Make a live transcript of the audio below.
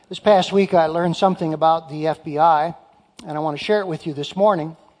This past week I learned something about the FBI, and I want to share it with you this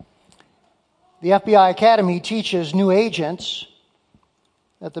morning. The FBI Academy teaches new agents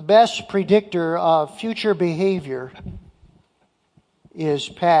that the best predictor of future behavior is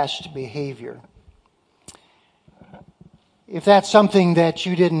past behavior. If that's something that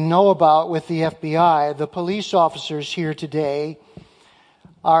you didn't know about with the FBI, the police officers here today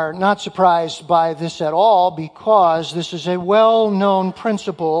are not surprised by this at all, because this is a well-known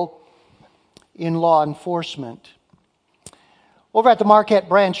principle in law enforcement. Over at the Marquette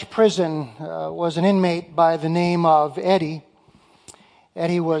Branch Prison was an inmate by the name of Eddie.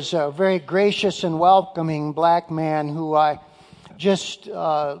 Eddie was a very gracious and welcoming black man who I just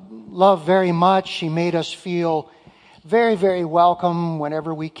loved very much. He made us feel very, very welcome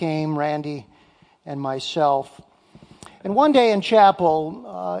whenever we came, Randy and myself. And one day in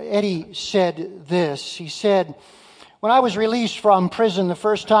chapel, Eddie said this. He said, when I was released from prison the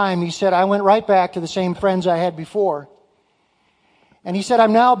first time, he said, I went right back to the same friends I had before. And he said,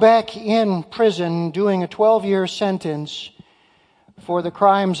 I'm now back in prison doing a 12-year sentence for the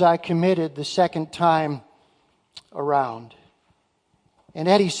crimes I committed the second time around. And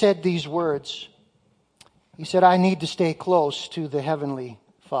Eddie said these words. He said, I need to stay close to the Heavenly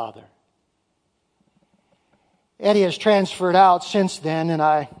Father. Eddie has transferred out since then, and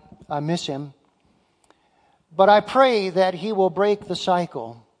I miss him. But I pray that he will break the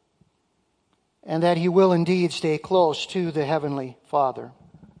cycle and that he will indeed stay close to the Heavenly Father.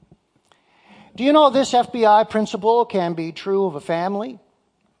 Do you know this FBI principle can be true of a family,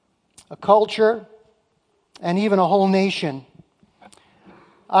 a culture, and even a whole nation?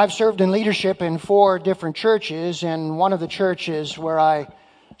 I've served in leadership in 4 different churches, and one of the churches where I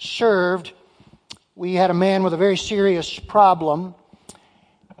served, we had a man with a very serious problem,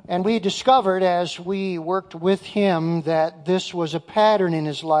 and we discovered as we worked with him that this was a pattern in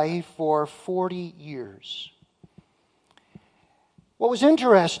his life for 40 years. What was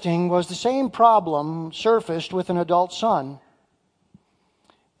interesting was the same problem surfaced with an adult son,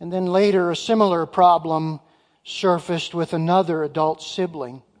 and then later a similar problem surfaced with another adult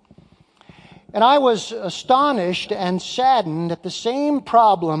sibling. And I was astonished and saddened that the same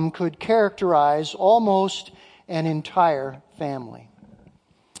problem could characterize almost an entire family.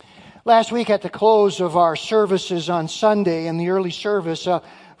 Last week at the close of our services on Sunday in the early service, a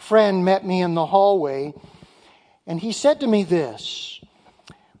friend met me in the hallway, and he said to me this: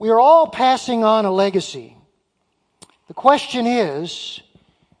 we are all passing on a legacy. The question is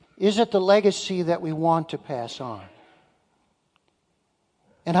it the legacy that we want to pass on?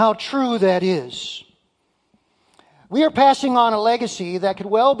 And how true that is. We are passing on a legacy that could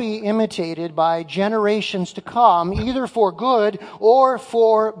well be imitated by generations to come, either for good or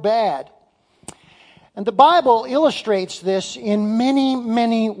for bad. And the Bible illustrates this in many,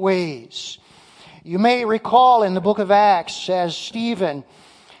 many ways. You may recall in the book of Acts, as Stephen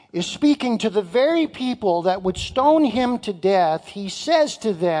is speaking to the very people that would stone him to death, he says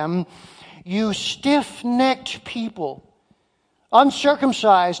to them, you stiff-necked people,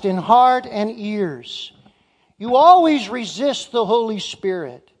 uncircumcised in heart and ears, you always resist the Holy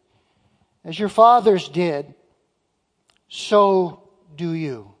Spirit. As your fathers did, so do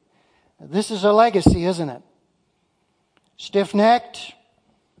you. This is a legacy, isn't it? Stiff-necked,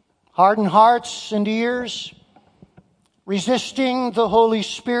 hardened hearts and ears, resisting the Holy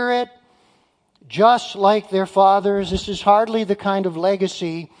Spirit, just like their fathers. This is hardly the kind of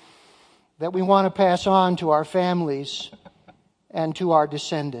legacy that we want to pass on to our families and to our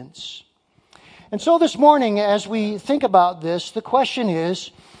descendants. And so this morning, as we think about this, the question is,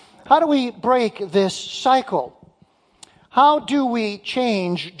 how do we break this cycle? How do we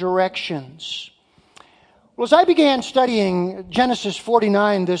change directions? Well, as I began studying Genesis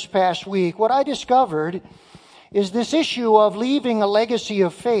 49 this past week, what I discovered is this issue of leaving a legacy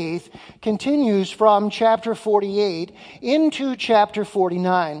of faith continues from chapter 48 into chapter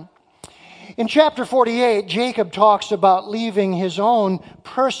 49. In chapter 48, Jacob talks about leaving his own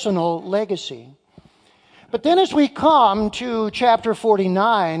personal legacy. But then as we come to chapter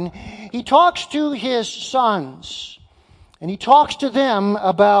 49, he talks to his sons, and he talks to them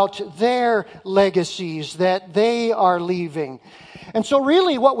about their legacies that they are leaving. And so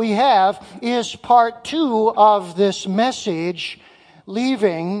really what we have is part 2 of this message,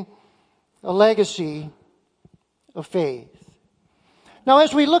 leaving a legacy of faith. Now,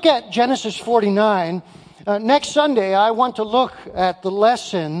 as we look at Genesis 49, next Sunday I want to look at the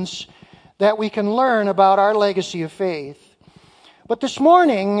lessons that we can learn about our legacy of faith. But this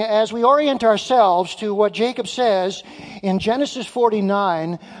morning, as we orient ourselves to what Jacob says in Genesis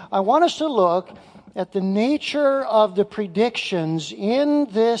 49, I want us to look at the nature of the predictions in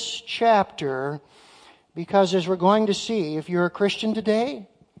this chapter, because as we're going to see, if you're a Christian today,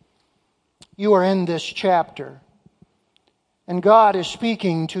 you are in this chapter. And God is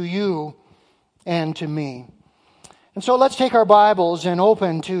speaking to you and to me. And so let's take our Bibles and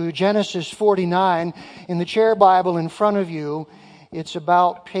open to Genesis 49 in the chair Bible in front of you. It's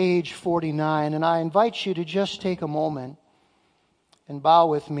about page 49. And I invite you to just take a moment and bow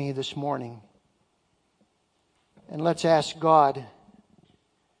with me this morning. And let's ask God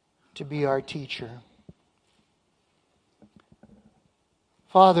to be our teacher.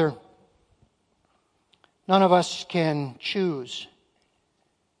 Father, none of us can choose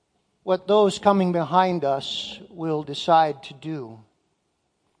what those coming behind us will decide to do.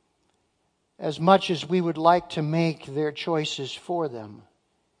 As much as we would like to make their choices for them,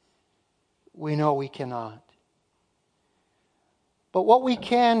 we know we cannot. But what we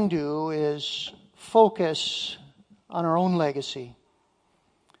can do is focus on our own legacy.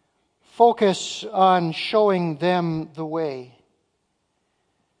 Focus on showing them the way.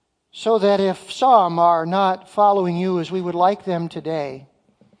 So that if some are not following you as we would like them today,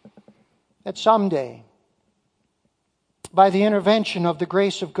 that someday, by the intervention of the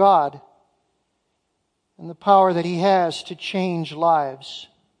grace of God and the power that He has to change lives,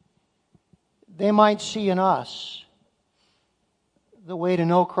 they might see in us the way to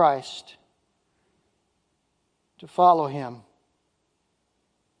know Christ, to follow Him,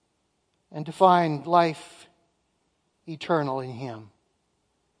 and to find life eternal in Him.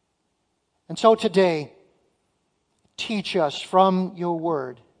 And so today, teach us from your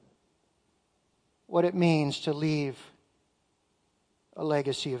word what it means to leave a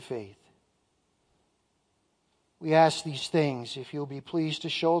legacy of faith. We ask these things if you'll be pleased to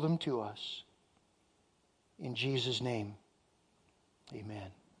show them to us. In Jesus' name,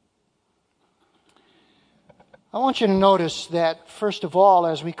 amen. I want you to notice that, first of all,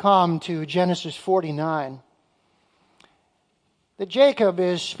 as we come to Genesis 49, that Jacob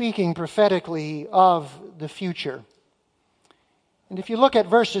is speaking prophetically of the future. And if you look at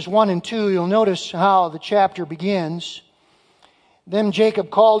verses 1 and 2, you'll notice how the chapter begins. Then Jacob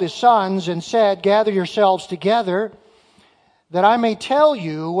called his sons and said, "Gather yourselves together, that I may tell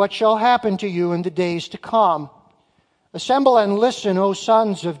you what shall happen to you in the days to come. Assemble and listen, O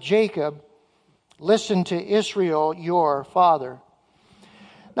sons of Jacob. Listen to Israel, your father."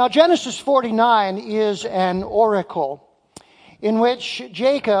 Now, Genesis 49 is an oracle in which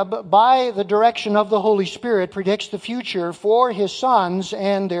Jacob, by the direction of the Holy Spirit, predicts the future for his sons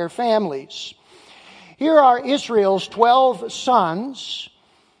and their families. Here are Israel's 12 sons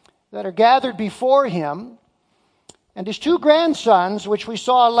that are gathered before him, and his 2 grandsons, which we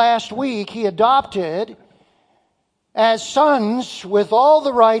saw last week, he adopted as sons with all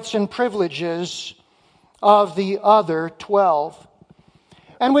the rights and privileges of the other 12.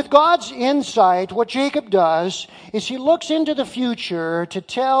 And with God's insight, what Jacob does is he looks into the future to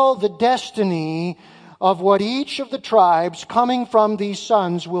tell the destiny of what each of the tribes coming from these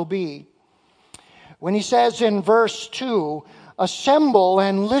sons will be. When he says in verse 2, "Assemble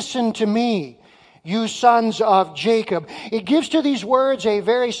and listen to me, you sons of Jacob," it gives to these words a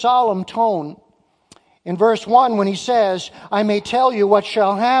very solemn tone. In verse 1, when he says, "I may tell you what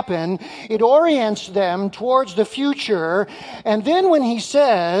shall happen," it orients them towards the future. And then when he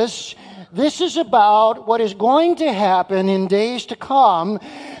says, "This is about what is going to happen in days to come,"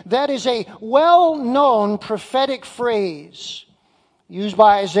 that is a well-known prophetic phrase used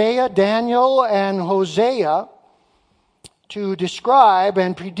by Isaiah, Daniel, and Hosea to describe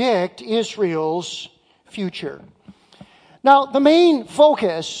and predict Israel's future. Now, the main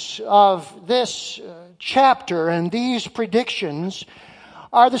focus of this chapter and these predictions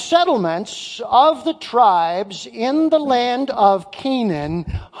are the settlements of the tribes in the land of Canaan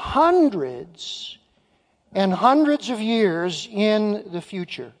hundreds and hundreds of years in the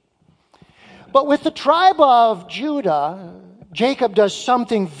future. But with the tribe of Judah, Jacob does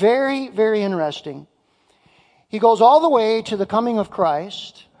something very, very interesting. He goes all the way to the coming of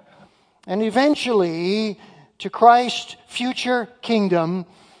Christ and eventually to Christ's future kingdom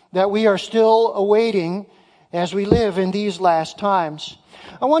that we are still awaiting as we live in these last times.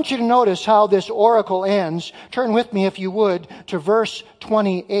 I want you to notice how this oracle ends. Turn with me, if you would, to verse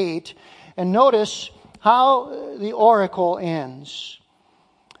 28 and notice how the oracle ends.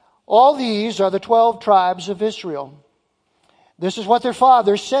 "All these are the 12 tribes of Israel. This is what their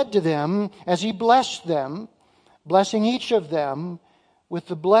father said to them as he blessed them, blessing each of them with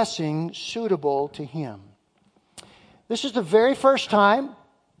the blessing suitable to him." This is the very first time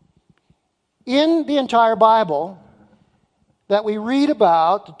in the entire Bible that we read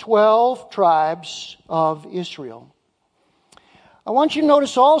about the 12 tribes of Israel. I want you to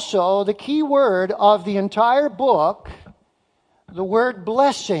notice also the key word of the entire book, the word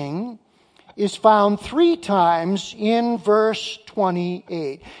blessing, is found 3 times in verse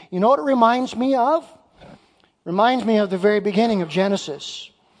 28. You know what it reminds me of? It reminds me of the very beginning of Genesis.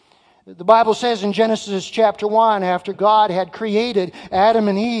 The Bible says in Genesis chapter 1, after God had created Adam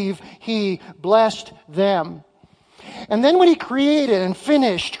and Eve, He blessed them. And then when He created and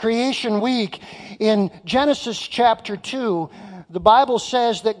finished creation week in Genesis chapter 2, the Bible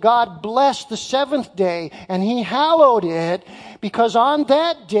says that God blessed the 7th day and He hallowed it because on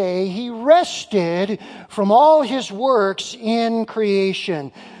that day He rested from all His works in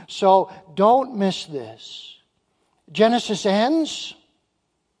creation. So don't miss this. Genesis ends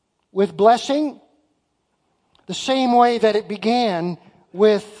with blessing the same way that it began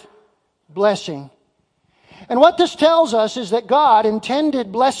with blessing. And what this tells us is that God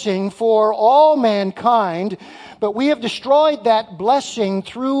intended blessing for all mankind, but we have destroyed that blessing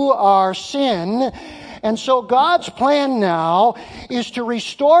through our sin. And so God's plan now is to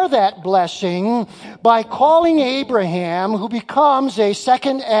restore that blessing by calling Abraham, who becomes a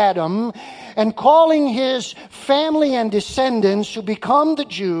second Adam, and calling his family and descendants who become the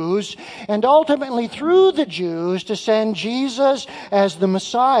Jews, and ultimately through the Jews to send Jesus as the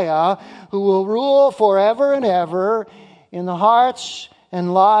Messiah, who will rule forever and ever in the hearts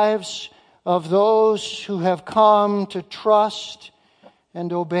and lives of those who have come to trust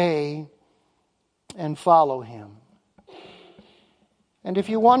and obey and follow Him. And if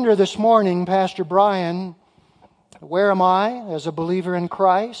you wonder this morning, Pastor Brian, where am I as a believer in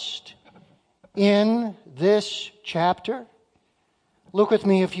Christ in this chapter? Look with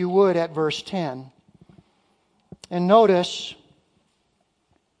me, if you would, at verse 10. And notice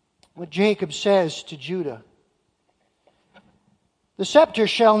what Jacob says to Judah. The scepter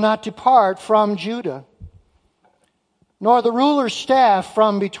shall not depart from Judah, nor the ruler's staff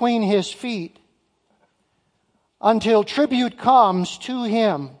from between his feet, until tribute comes to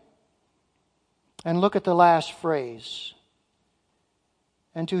him. And look at the last phrase.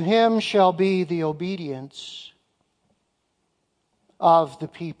 And to him shall be the obedience of the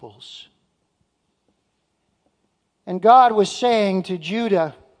peoples. And God was saying to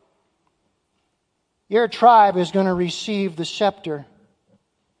Judah, your tribe is going to receive the scepter.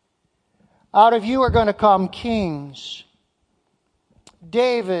 Out of you are going to come kings.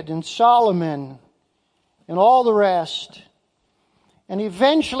 David and Solomon and all the rest. And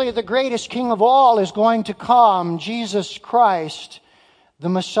eventually the greatest king of all is going to come, Jesus Christ, the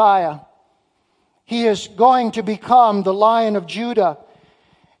Messiah. He is going to become the Lion of Judah.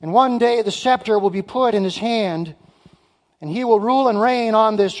 And one day the scepter will be put in His hand, and He will rule and reign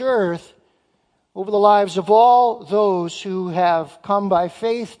on this earth over the lives of all those who have come by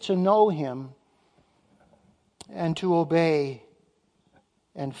faith to know Him and to obey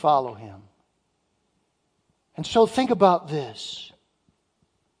and follow Him. And so think about this.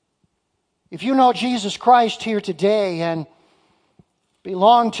 If you know Jesus Christ here today and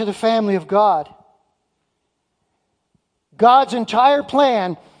belong to the family of God, God's entire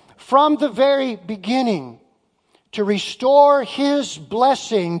plan from the very beginning to restore His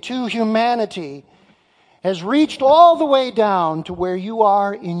blessing to humanity has reached all the way down to where you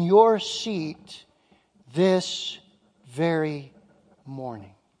are in your seat this very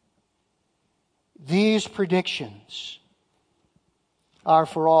morning. These predictions are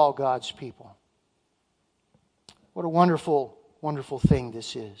for all God's people. What a wonderful, wonderful thing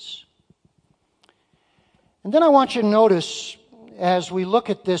this is. And then I want you to notice, as we look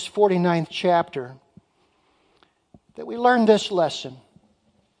at this 49th chapter, that we learn this lesson.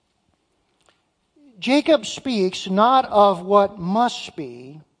 Jacob speaks not of what must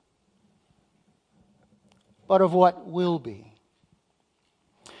be, but of what will be.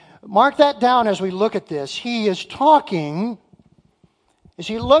 Mark that down as we look at this. He is talking, as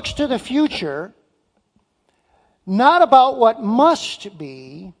he looks to the future, not about what must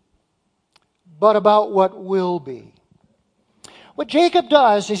be, but about what will be. What Jacob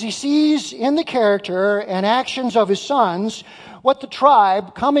does is he sees in the character and actions of his sons what the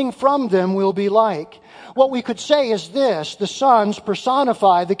tribe coming from them will be like. What we could say is this: the sons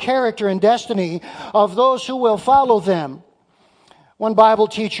personify the character and destiny of those who will follow them. One Bible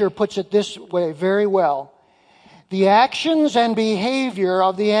teacher puts it this way very well: the actions and behavior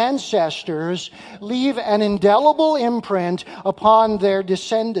of the ancestors leave an indelible imprint upon their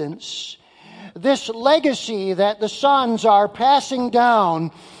descendants. This legacy that the sons are passing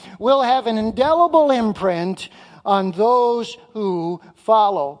down will have an indelible imprint on those who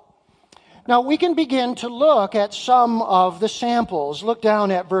follow. Now we can begin to look at some of the samples. Look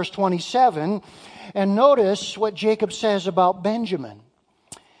down at verse 27 and notice what Jacob says about Benjamin.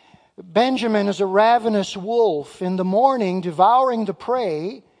 Benjamin is a ravenous wolf, in the morning devouring the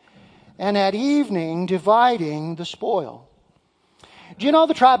prey, and at evening dividing the spoil. Do you know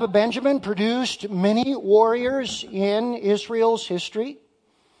the tribe of Benjamin produced many warriors in Israel's history?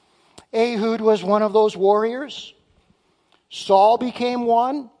 Ehud was one of those warriors. Saul became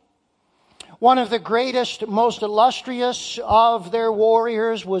one. One of the greatest, most illustrious of their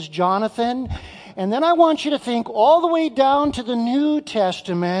warriors was Jonathan. And then I want you to think all the way down to the New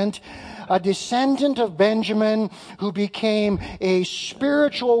Testament, a descendant of Benjamin who became a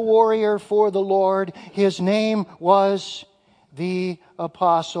spiritual warrior for the Lord. His name was the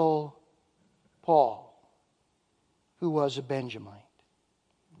Apostle Paul, who was a Benjamite.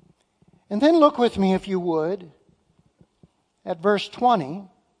 And then look with me, if you would, at verse 20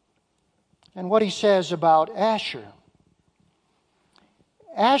 and what he says about Asher.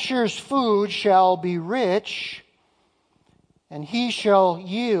 Asher's food shall be rich, and he shall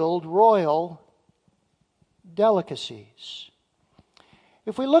yield royal delicacies.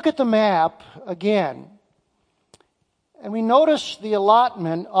 If we look at the map again, and we notice the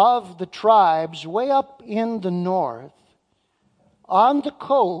allotment of the tribes way up in the north, on the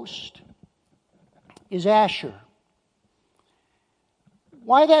coast is Asher.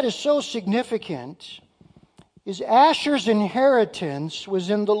 Why that is so significant is Asher's inheritance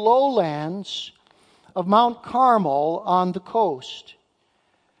was in the lowlands of Mount Carmel on the coast.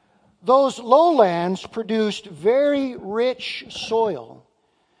 Those lowlands produced very rich soil,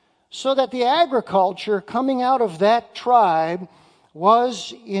 so that the agriculture coming out of that tribe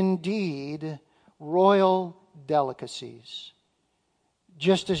was indeed royal delicacies,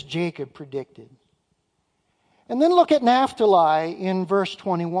 just as Jacob predicted. And then look at Naphtali in verse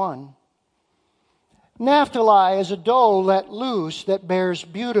 21. Naphtali is a doe let loose that bears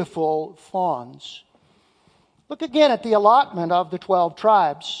beautiful fawns. Look again at the allotment of the 12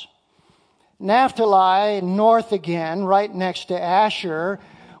 tribes. Naphtali, north again, right next to Asher,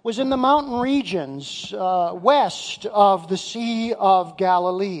 was in the mountain regions west of the Sea of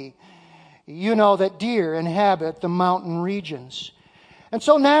Galilee. You know that deer inhabit the mountain regions. And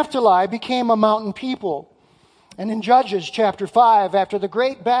so Naphtali became a mountain people. And in Judges chapter 5, after the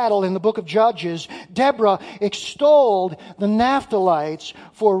great battle in the book of Judges, Deborah extolled the Naphtalites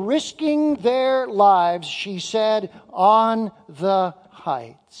for risking their lives, she said, on the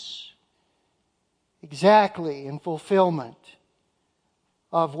heights. Exactly in fulfillment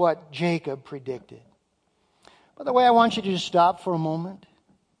of what Jacob predicted. By the way, I want you to just stop for a moment.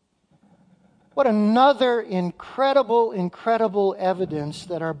 What another incredible, incredible evidence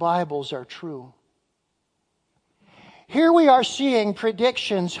that our Bibles are true. Here we are seeing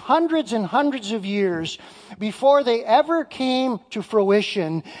predictions hundreds and hundreds of years before they ever came to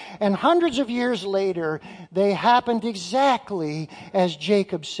fruition. And hundreds of years later, they happened exactly as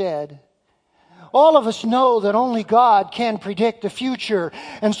Jacob said. All of us know that only God can predict the future.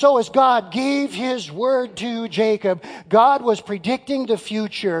 And so as God gave His word to Jacob, God was predicting the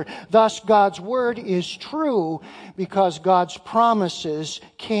future. Thus, God's word is true because God's promises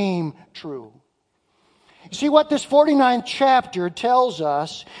came true. See, what this 49th chapter tells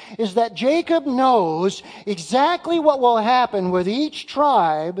us is that Jacob knows exactly what will happen with each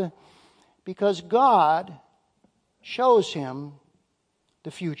tribe because God shows him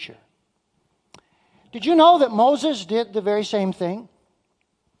the future. Did you know that Moses did the very same thing?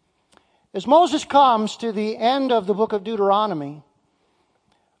 As Moses comes to the end of the book of Deuteronomy,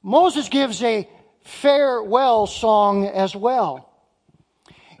 Moses gives a farewell song as well.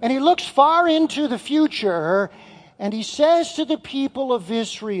 And he looks far into the future, and he says to the people of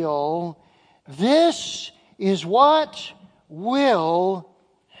Israel, this is what will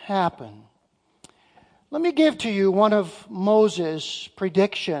happen. Let me give to you one of Moses'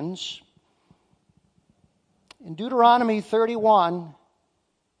 predictions. In Deuteronomy 31,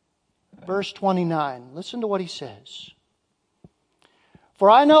 verse 29, listen to what he says.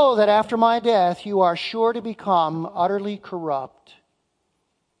 For I know that after my death you are sure to become utterly corrupt,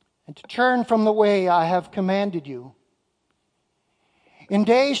 and to turn from the way I have commanded you. In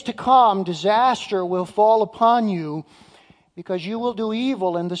days to come, disaster will fall upon you, because you will do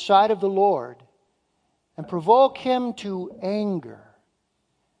evil in the sight of the Lord, and provoke Him to anger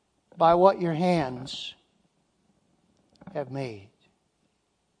by what your hands have made.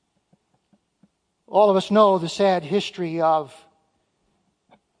 All of us know the sad history of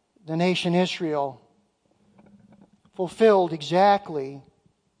the nation Israel, fulfilled exactly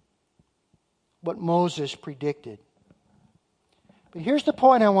what Moses predicted. But here's the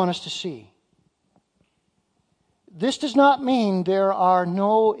point I want us to see. this does not mean there are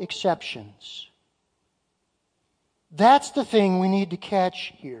no exceptions. That's the thing we need to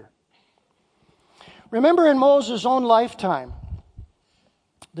catch here. Remember in Moses' own lifetime,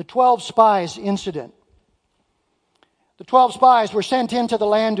 the 12 spies incident. The 12 spies were sent into the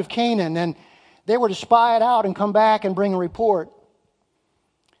land of Canaan, and they were to spy it out and come back and bring a report.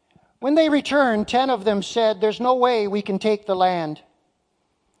 When they returned, 10 of them said, "There's no way we can take the land.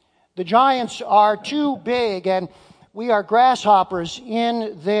 The giants are too big, and we are grasshoppers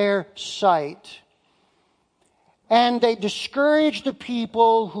in their sight." And they discouraged the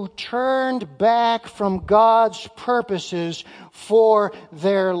people who turned back from God's purposes for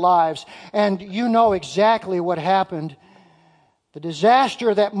their lives. And you know exactly what happened. The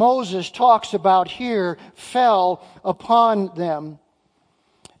disaster that Moses talks about here fell upon them.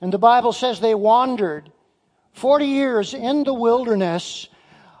 And the Bible says they wandered 40 years in the wilderness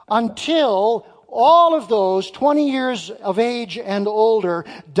until all of those 20 years of age and older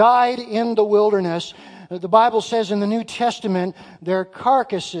died in the wilderness. The Bible says in the New Testament their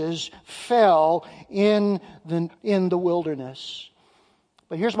carcasses fell in the wilderness.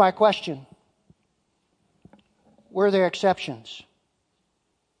 But here's my question. Were there exceptions?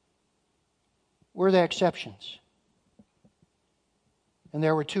 Were there exceptions? And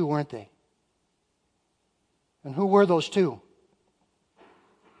there were two, weren't they? And who were those two?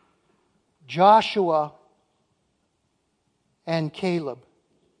 Joshua and Caleb.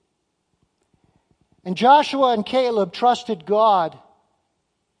 And Joshua and Caleb trusted God,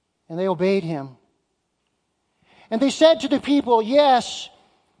 and they obeyed Him. And they said to the people, "Yes,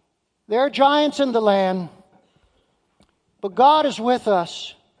 there are giants in the land, but God is with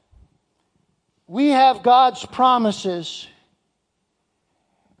us. We have God's promises.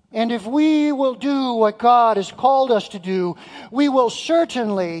 And if we will do what God has called us to do, we will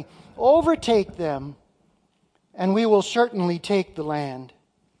certainly overtake them, and we will certainly take the land."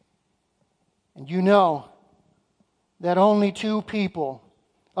 And you know that only two people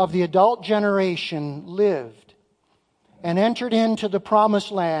of the adult generation lived and entered into the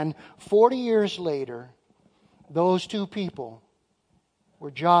promised land 40 years later. Those two people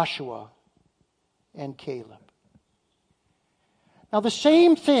were Joshua and Caleb. Now, the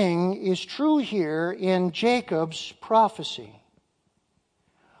same thing is true here in Jacob's prophecy.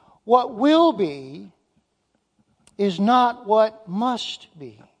 What will be is not what must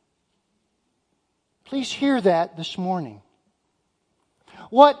be. Please hear that this morning.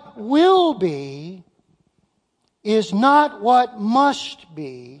 What will be is not what must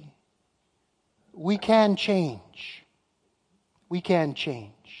be. We can change. We can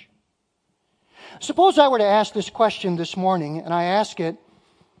change. Suppose I were to ask this question this morning, and I ask it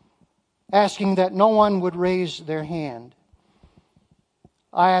asking that no one would raise their hand.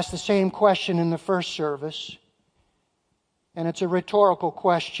 I asked the same question in the first service, and it's a rhetorical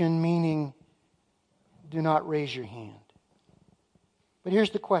question, meaning do not raise your hand. But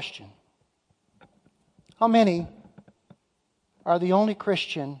here's the question. How many are the only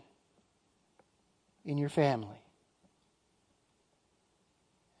Christian in your family?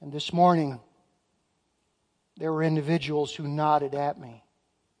 And this morning, there were individuals who nodded at me.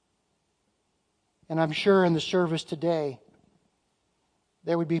 And I'm sure in the service today,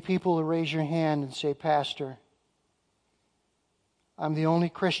 there would be people who raise your hand and say, "Pastor, I'm the only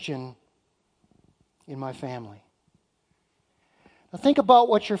Christian in my family." Now think about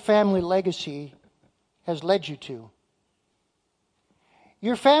what your family legacy has led you to.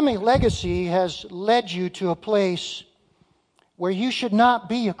 Your family legacy has led you to a place where you should not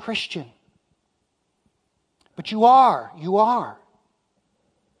be a Christian. But you are. You are.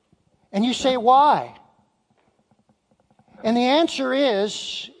 And you say, why? And the answer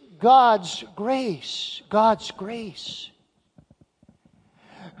is God's grace. God's grace.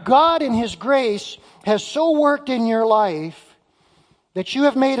 God in His grace has so worked in your life that you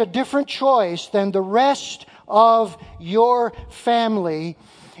have made a different choice than the rest of your family.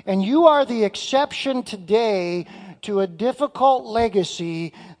 And you are the exception today to a difficult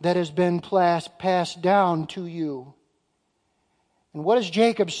legacy that has been passed down to you. And what is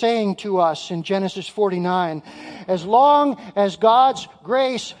Jacob saying to us in Genesis 49? As long as God's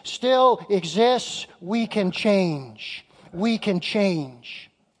grace still exists, we can change. We can change.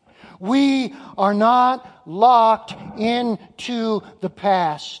 We are not locked into the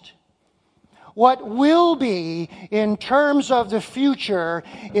past. What will be in terms of the future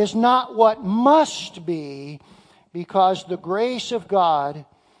is not what must be, because the grace of God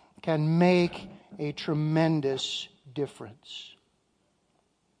can make a tremendous difference.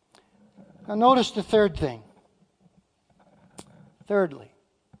 Now notice the third thing. Thirdly,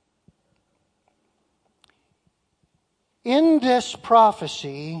 In this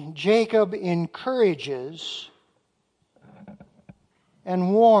prophecy, Jacob encourages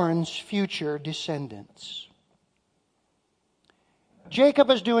and warns future descendants.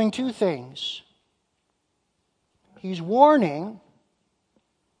 Jacob is doing two things. He's warning,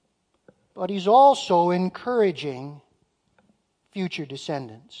 but he's also encouraging future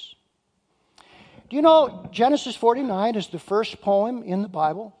descendants. Do you know Genesis 49 is the first poem in the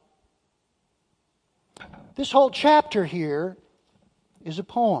Bible? This whole chapter here is a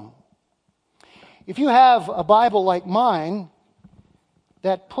poem. If you have a Bible like mine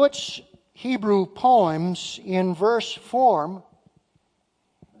that puts Hebrew poems in verse form,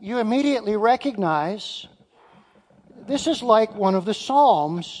 you immediately recognize this is like one of the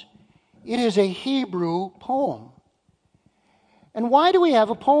Psalms. It is a Hebrew poem. And why do we have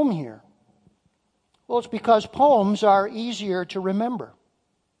a poem here? Well, it's because poems are easier to remember.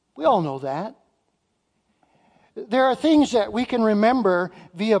 We all know that. There are things that we can remember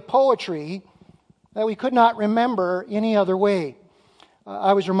via poetry that we could not remember any other way.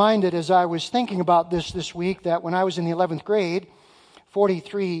 I was reminded as I was thinking about this week that when I was in the 11th grade,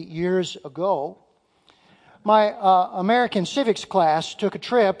 43 years ago, my American civics class took a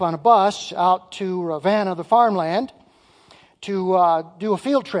trip on a bus out to Ravenna, the farmland, to do a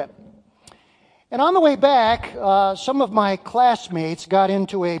field trip. And on the way back, some of my classmates got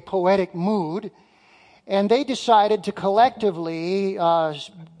into a poetic mood, and they decided to collectively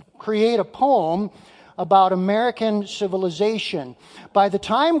create a poem about American civilization. By the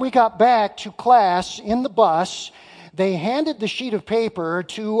time we got back to class in the bus, they handed the sheet of paper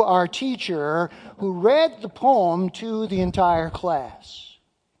to our teacher, who read the poem to the entire class.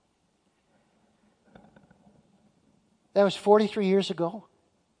 That was 43 years ago.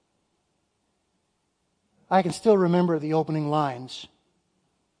 I can still remember the opening lines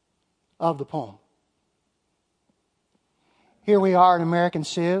of the poem. Here we are in American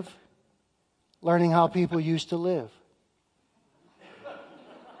Civ, learning how people used to live.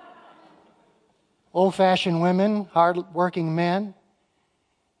 Old-fashioned women, hard-working men.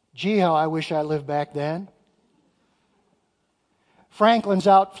 Gee, how I wish I lived back then. Franklin's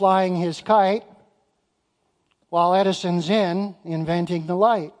out flying his kite, while Edison's in inventing the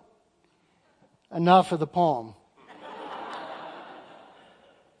light. Enough of the poem.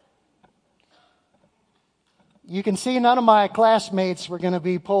 You can see none of my classmates were going to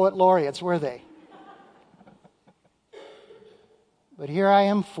be poet laureates, were they? But here I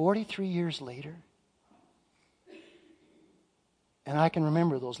am 43 years later, and I can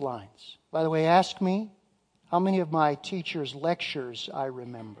remember those lines. By the way, ask me how many of my teacher's lectures I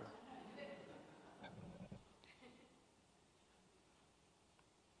remember.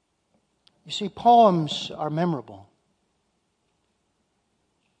 You see, poems are memorable.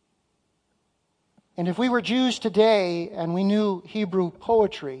 And if we were Jews today and we knew Hebrew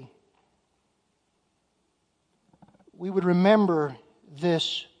poetry, we would remember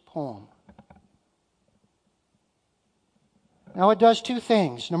this poem. Now it does two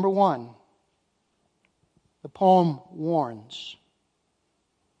things. Number one, the poem warns.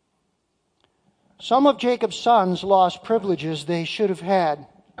 Some of Jacob's sons lost privileges they should have had.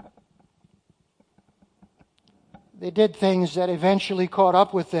 They did things that eventually caught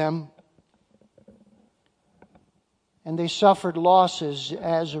up with them, and they suffered losses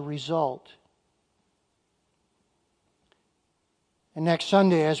as a result. And next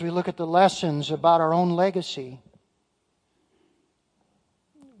Sunday, as we look at the lessons about our own legacy,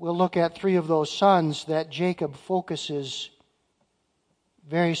 we'll look at three of those sons that Jacob focuses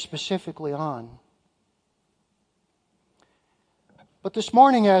very specifically on. But this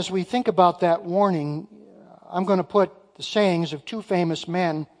morning, as we think about that warning, I'm going to put the sayings of two famous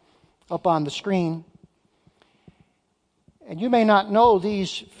men up on the screen. And you may not know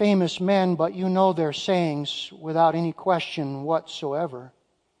these famous men, but you know their sayings without any question whatsoever.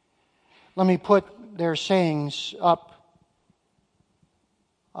 Let me put their sayings up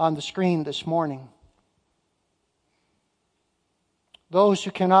on the screen this morning. Those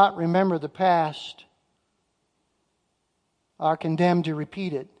who cannot remember the past are condemned to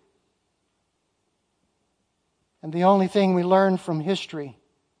repeat it. And the only thing we learn from history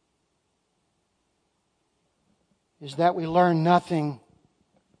is that we learn nothing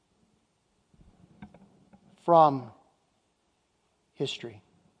from history.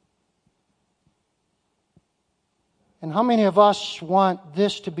 And how many of us want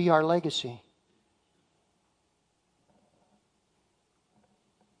this to be our legacy?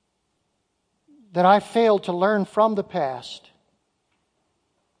 That I failed to learn from the past,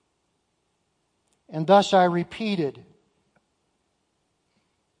 and thus I repeated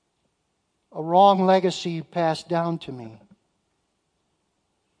a wrong legacy passed down to me.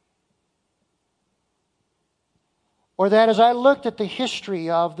 Or that as I looked at the history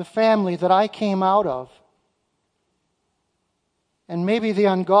of the family that I came out of, and maybe the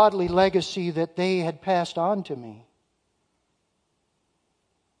ungodly legacy that they had passed on to me,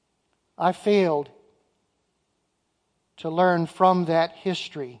 I failed to learn from that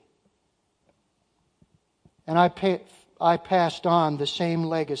history. And I passed on the same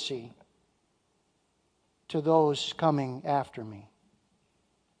legacy to those coming after me.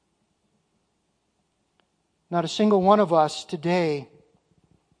 Not a single one of us today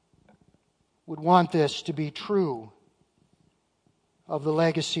would want this to be true of the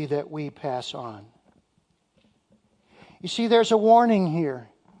legacy that we pass on. You see, there's a warning here,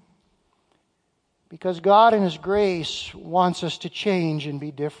 because God in His grace wants us to change and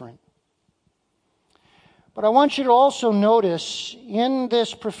be different. But I want you to also notice in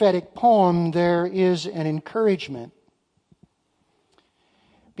this prophetic poem there is an encouragement.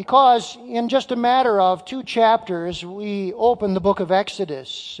 Because in just a matter of 2 chapters, we open the book of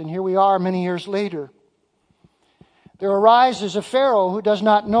Exodus, and here we are many years later. There arises a Pharaoh who does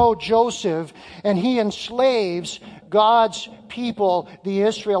not know Joseph, and he enslaves God's people, the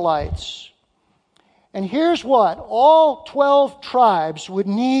Israelites. And here's what all 12 tribes would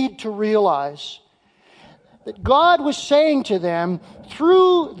need to realize: that God was saying to them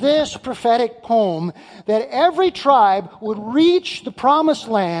through this prophetic poem that every tribe would reach the promised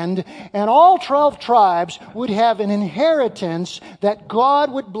land, and all 12 tribes would have an inheritance that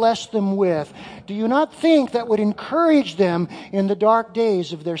God would bless them with. Do you not think that would encourage them in the dark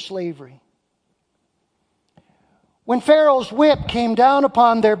days of their slavery? When Pharaoh's whip came down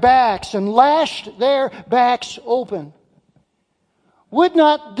upon their backs and lashed their backs open, would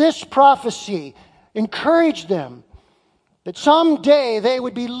not this prophecy encourage them that someday they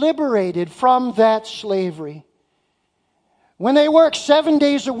would be liberated from that slavery? When they work 7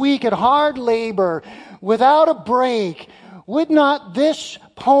 days a week at hard labor without a break, would not this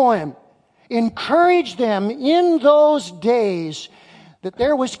poem encourage them in those days that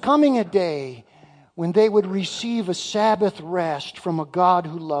there was coming a day when they would receive a Sabbath rest from a God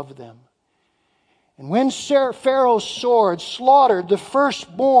who loved them? And when Pharaoh's sword slaughtered the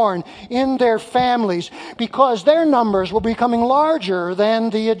firstborn in their families, because their numbers were becoming larger than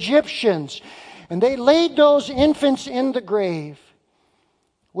the Egyptians, and they laid those infants in the grave,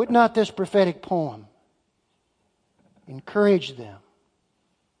 would not this prophetic poem encourage them?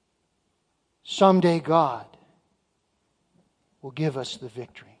 Someday God will give us the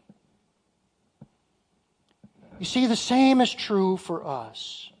victory. You see, the same is true for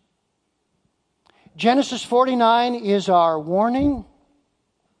us. Genesis 49 is our warning,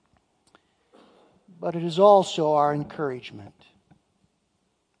 but it is also our encouragement.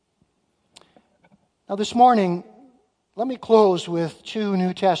 Now this morning, let me close with 2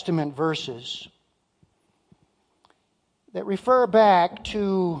 New Testament verses that refer back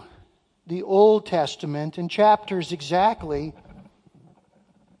to the Old Testament in chapters exactly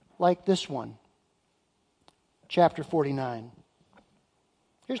like this one, chapter 49.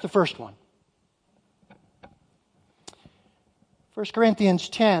 Here's the first one. 1 Corinthians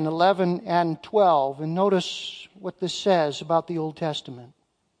 10, 11, and 12. And notice what this says about the Old Testament.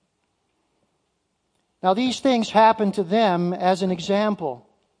 Now these things happened to them as an example,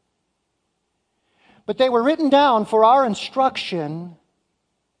 but they were written down for our instruction,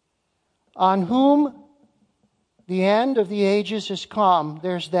 on whom the end of the ages has come.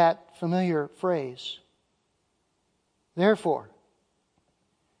 There's that familiar phrase. Therefore,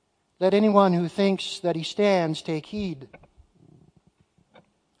 let anyone who thinks that he stands take heed,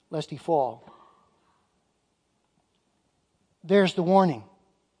 lest he fall. There's the warning.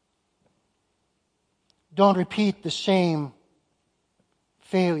 Don't repeat the same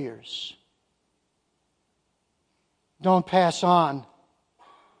failures. Don't pass on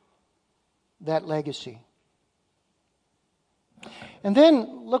that legacy. And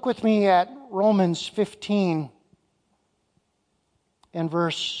then look with me at Romans 15 and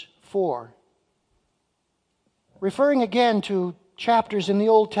verse 4. Referring again to chapters in the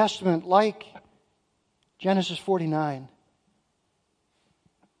Old Testament like Genesis 49.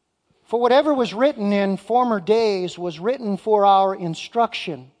 For whatever was written in former days was written for our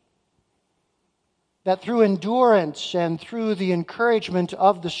instruction, that through endurance and through the encouragement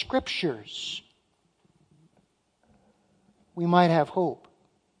of the Scriptures we might have hope.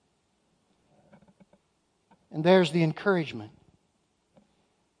 And there's the encouragement.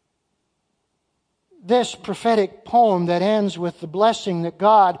 This prophetic poem that ends with the blessing that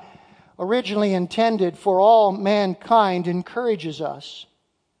God originally intended for all mankind encourages us.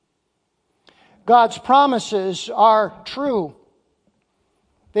 God's promises are true.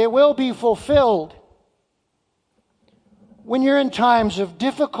 They will be fulfilled. When you're in times of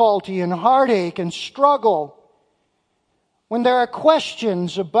difficulty and heartache and struggle, when there are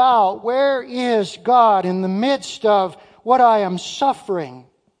questions about where is God in the midst of what I am suffering,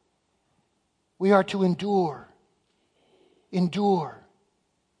 we are to endure. Endure.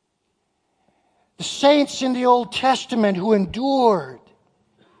 The saints in the Old Testament who endured,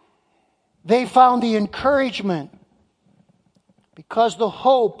 they found the encouragement because the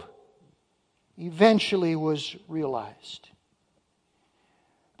hope eventually was realized.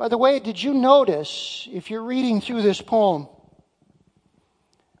 By the way, did you notice, if you're reading through this poem,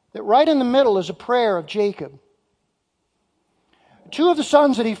 that right in the middle is a prayer of Jacob? Two of the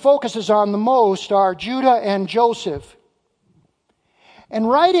sons that he focuses on the most are Judah and Joseph. And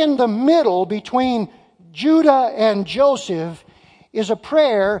right in the middle between Judah and Joseph is a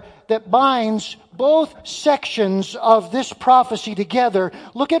prayer that binds both sections of this prophecy together.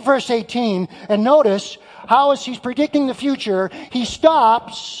 Look at verse 18 and notice how, as he's predicting the future, he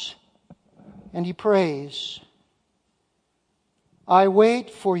stops and he prays. I wait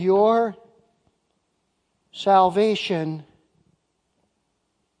for your salvation,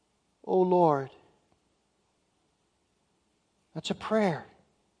 O Lord. That's a prayer.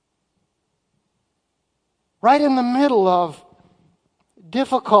 Right in the middle of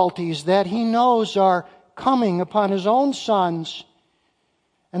difficulties that he knows are coming upon his own sons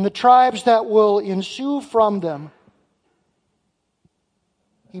and the tribes that will ensue from them,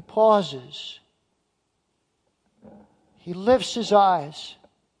 he pauses. He lifts his eyes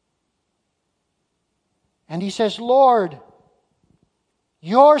and he says, Lord,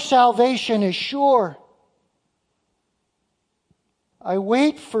 your salvation is sure. I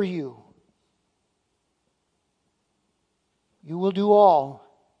wait for you. You will do all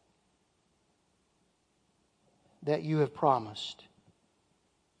that you have promised.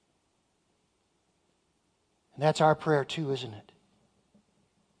 And that's our prayer too, isn't it?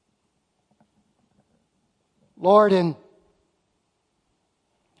 Lord, in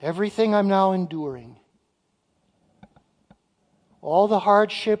everything I'm now enduring, all the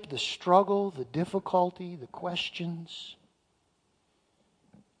hardship, the struggle, the difficulty, the questions,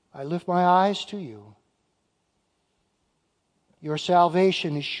 I lift my eyes to you. Your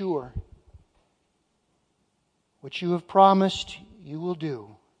salvation is sure. What you have promised, you will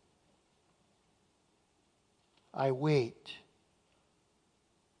do. I wait.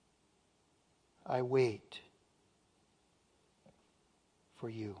 I wait for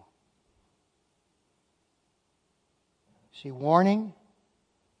you. See, warning,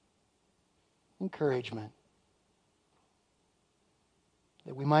 encouragement,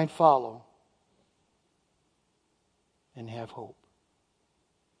 that we might follow and have hope.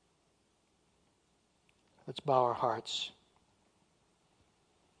 Let's bow our hearts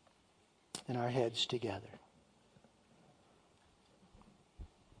and our heads together.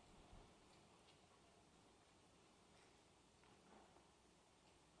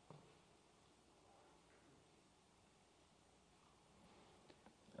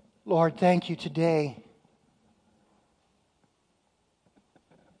 Lord, thank you today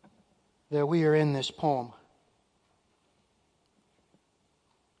that we are in this poem.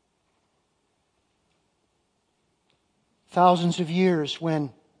 Thousands of years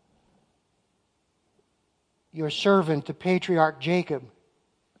when your servant, the patriarch Jacob,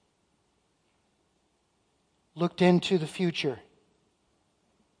 looked into the future.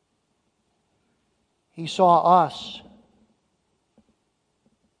 He saw us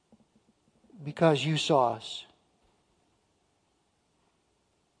because you saw us.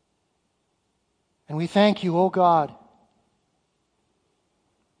 And we thank you, O God,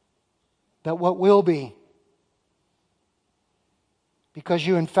 that what will be, because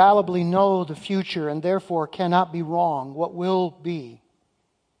you infallibly know the future and therefore cannot be wrong, what will be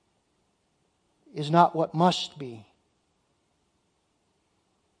is not what must be,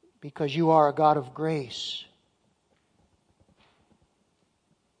 because you are a God of grace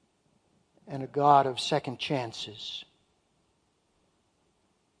and a God of second chances,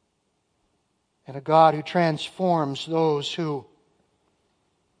 and a God who transforms those who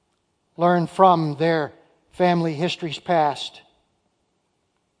learn from their family histories past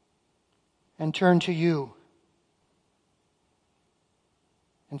and turn to you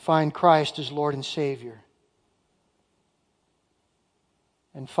and find Christ as Lord and Savior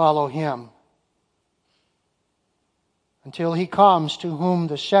and follow Him until He comes, to whom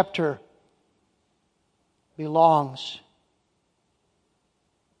the scepter belongs,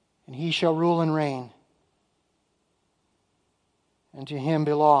 and He shall rule and reign. And to Him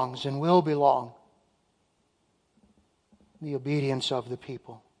belongs and will belong the obedience of the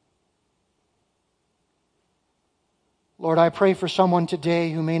people. Lord, I pray for someone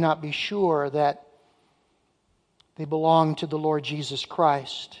today who may not be sure that they belong to the Lord Jesus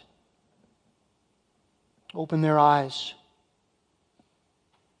Christ. Open their eyes.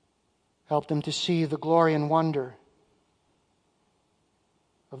 Help them to see the glory and wonder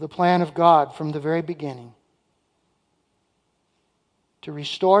of the plan of God from the very beginning, to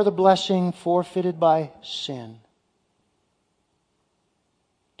restore the blessing forfeited by sin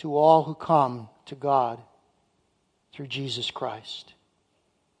to all who come to God through Jesus Christ.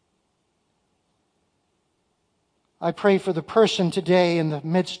 I pray for the person today in the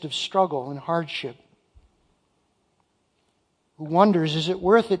midst of struggle and hardship who wonders, is it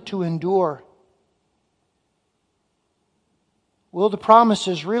worth it to endure? Will the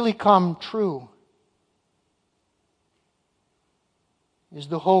promises really come true? Is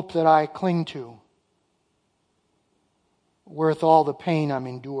the hope that I cling to worth all the pain I'm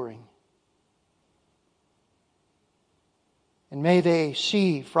enduring? And may they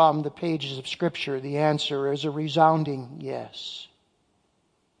see from the pages of Scripture the answer is a resounding yes.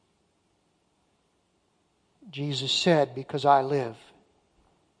 Jesus said, because I live,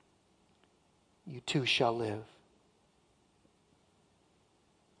 you too shall live.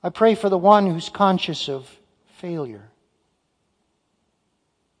 I pray for the one who's conscious of failure,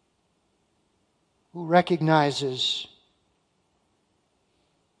 who recognizes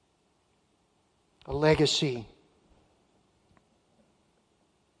a legacy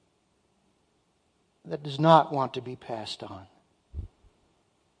that does not want to be passed on.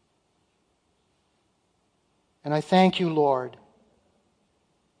 And I thank you, Lord,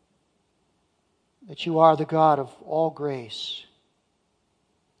 that you are the God of all grace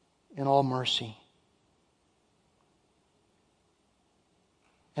and all mercy.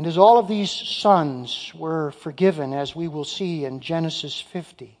 And as all of these sons were forgiven, as we will see in Genesis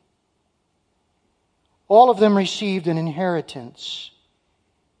 50, all of them received an inheritance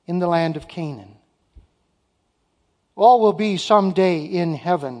in the land of Canaan. All will be someday in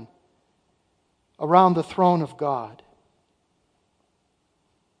heaven around the throne of God.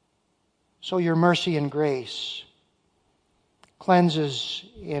 So your mercy and grace cleanses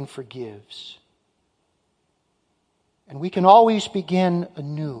and forgives. And we can always begin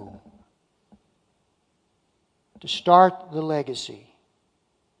anew to start the legacy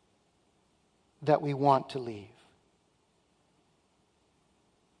that we want to leave.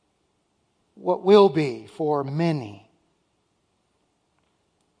 What will be for many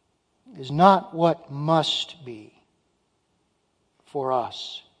is not what must be for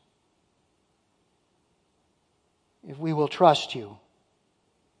us. If we will trust you,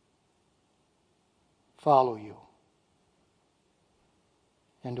 follow you,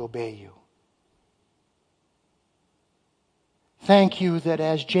 and obey you. Thank you that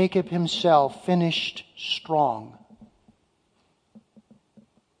as Jacob himself finished strong,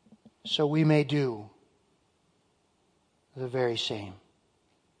 so we may do the very same.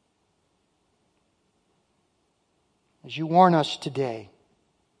 As you warn us today,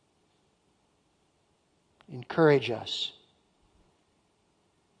 encourage us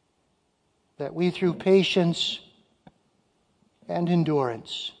that we, through patience and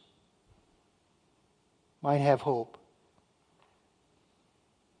endurance, might have hope.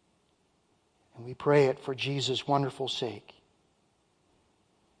 And we pray it for Jesus' wonderful sake.